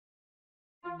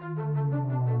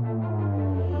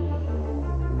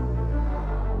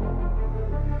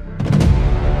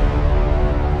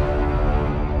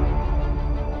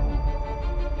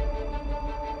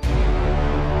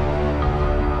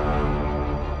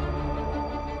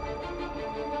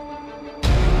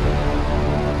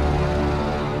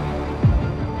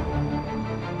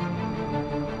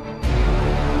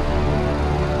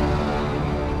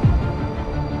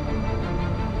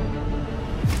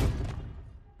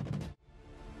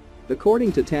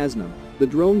According to Tasnim, the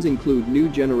drones include new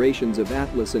generations of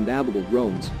Atlas and Ababil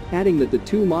drones, adding that the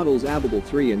two models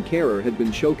Ababil-3 and Karrar had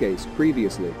been showcased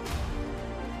previously.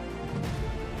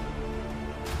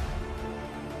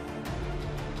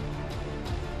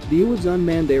 The UAV's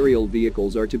unmanned aerial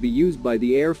vehicles are to be used by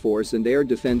the Air Force and air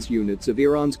defense units of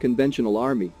Iran's conventional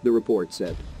army, the report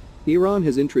said. Iran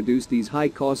has introduced these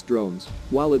high-cost drones,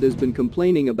 while it has been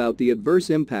complaining about the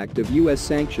adverse impact of US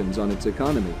sanctions on its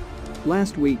economy.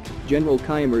 Last week, General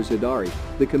Qamar Hidari,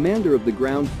 the commander of the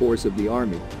ground force of the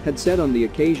army, had said on the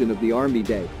occasion of the Army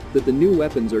Day that the new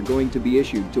weapons are going to be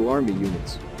issued to army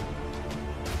units.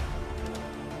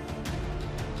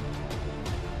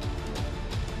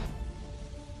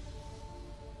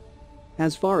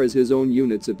 As far as his own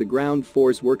units at the ground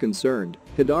force were concerned,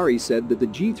 Hidari said that the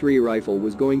G3 rifle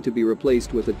was going to be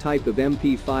replaced with a type of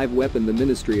MP5 weapon the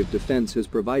Ministry of Defense has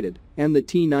provided, and the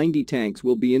T-90 tanks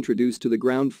will be introduced to the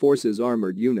ground forces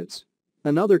armored units.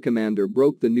 Another commander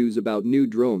broke the news about new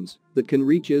drones that can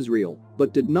reach Israel,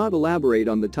 but did not elaborate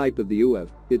on the type of the UAV,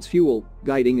 its fuel,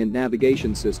 guiding and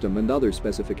navigation system and other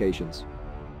specifications.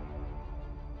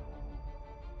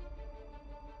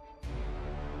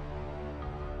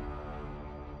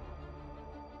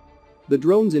 The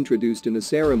drones introduced in a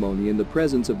ceremony in the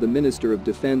presence of the Minister of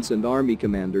Defense and Army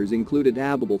commanders included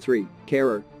Ababil-3,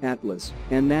 Karrar, Atlas,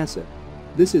 and Naseh.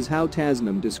 This is how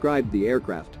Tasnim described the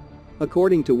aircraft.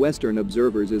 According to Western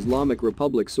observers, Islamic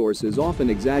Republic sources often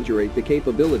exaggerate the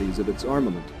capabilities of its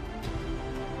armament.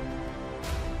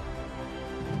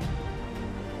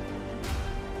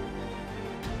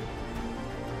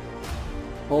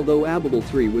 Although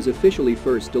Ababil-3 was officially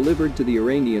first delivered to the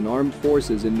Iranian armed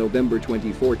forces in November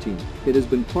 2014, it has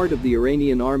been part of the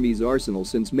Iranian army's arsenal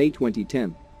since May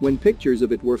 2010, when pictures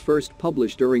of it were first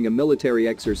published during a military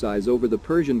exercise over the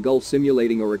Persian Gulf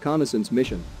simulating a reconnaissance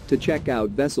mission to check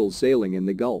out vessels sailing in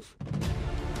the Gulf.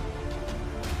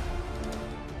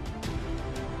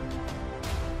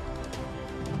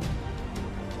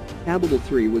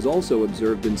 Ababil-3 was also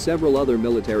observed in several other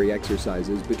military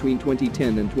exercises between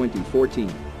 2010 and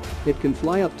 2014. It can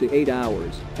fly up to 8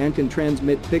 hours and can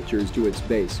transmit pictures to its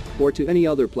base or to any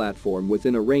other platform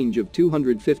within a range of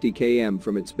 250 km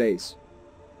from its base.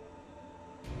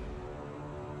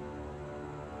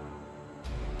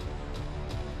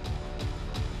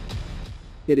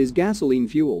 It is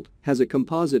gasoline-fueled, has a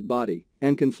composite body,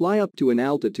 and can fly up to an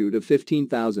altitude of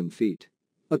 15,000 feet.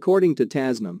 According to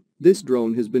Tasnim, this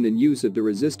drone has been in use at the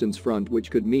resistance front, which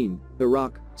could mean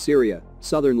Iraq, Syria,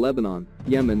 southern Lebanon,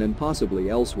 Yemen and possibly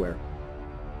elsewhere.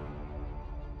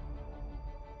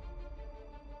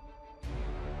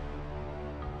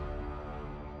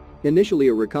 Initially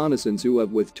a reconnaissance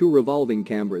UAV with 2 revolving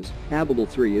cameras,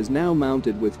 Ababil-3 is now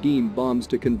mounted with beam bombs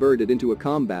to convert it into a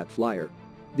combat flyer.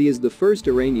 The is the first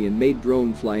Iranian-made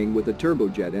drone flying with a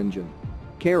turbojet engine.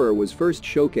 Karrar was first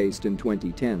showcased in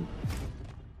 2010.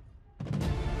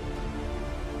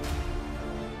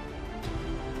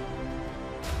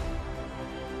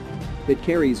 It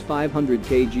carries 500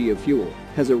 kg of fuel,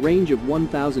 has a range of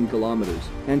 1,000 kilometers,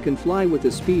 and can fly with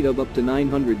a speed of up to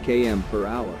 900 km per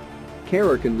hour.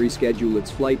 Karrar can reschedule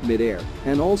its flight mid-air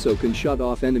and also can shut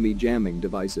off enemy jamming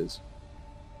devices.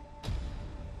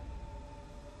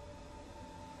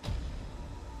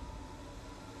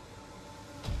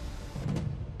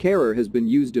 Karrar has been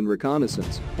used in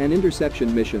reconnaissance and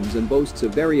interception missions and boasts a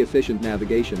very efficient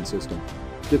navigation system.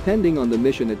 Depending on the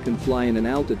mission, it can fly in an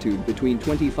altitude between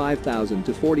 25,000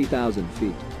 to 40,000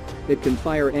 feet. It can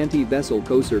fire anti-vessel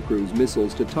Koser cruise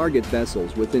missiles to target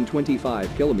vessels within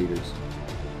 25 kilometers.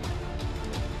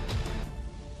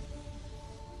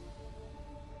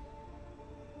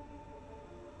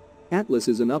 Atlas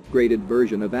is an upgraded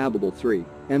version of Ababil-3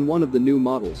 and one of the new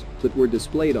models that were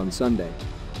displayed on Sunday.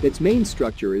 Its main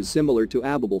structure is similar to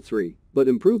Ababil-3, but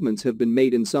improvements have been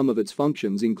made in some of its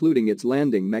functions, including its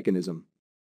landing mechanism.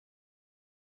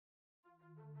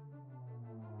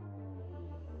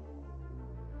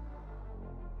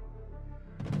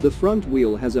 The front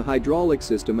wheel has a hydraulic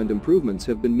system and improvements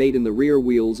have been made in the rear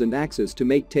wheels and axis to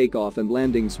make takeoff and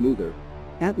landing smoother.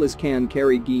 Atlas can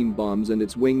carry beam bombs and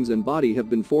its wings and body have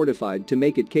been fortified to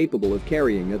make it capable of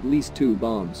carrying at least 2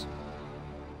 bombs.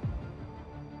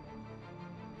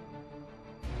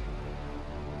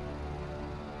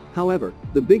 However,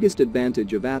 the biggest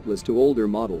advantage of Atlas to older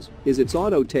models is its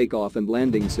auto takeoff and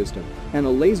landing system and a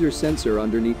laser sensor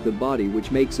underneath the body,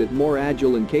 which makes it more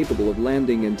agile and capable of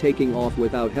landing and taking off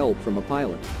without help from a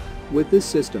pilot. With this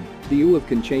system, the UAV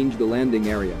can change the landing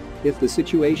area if the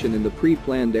situation in the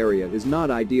pre-planned area is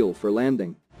not ideal for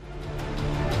landing.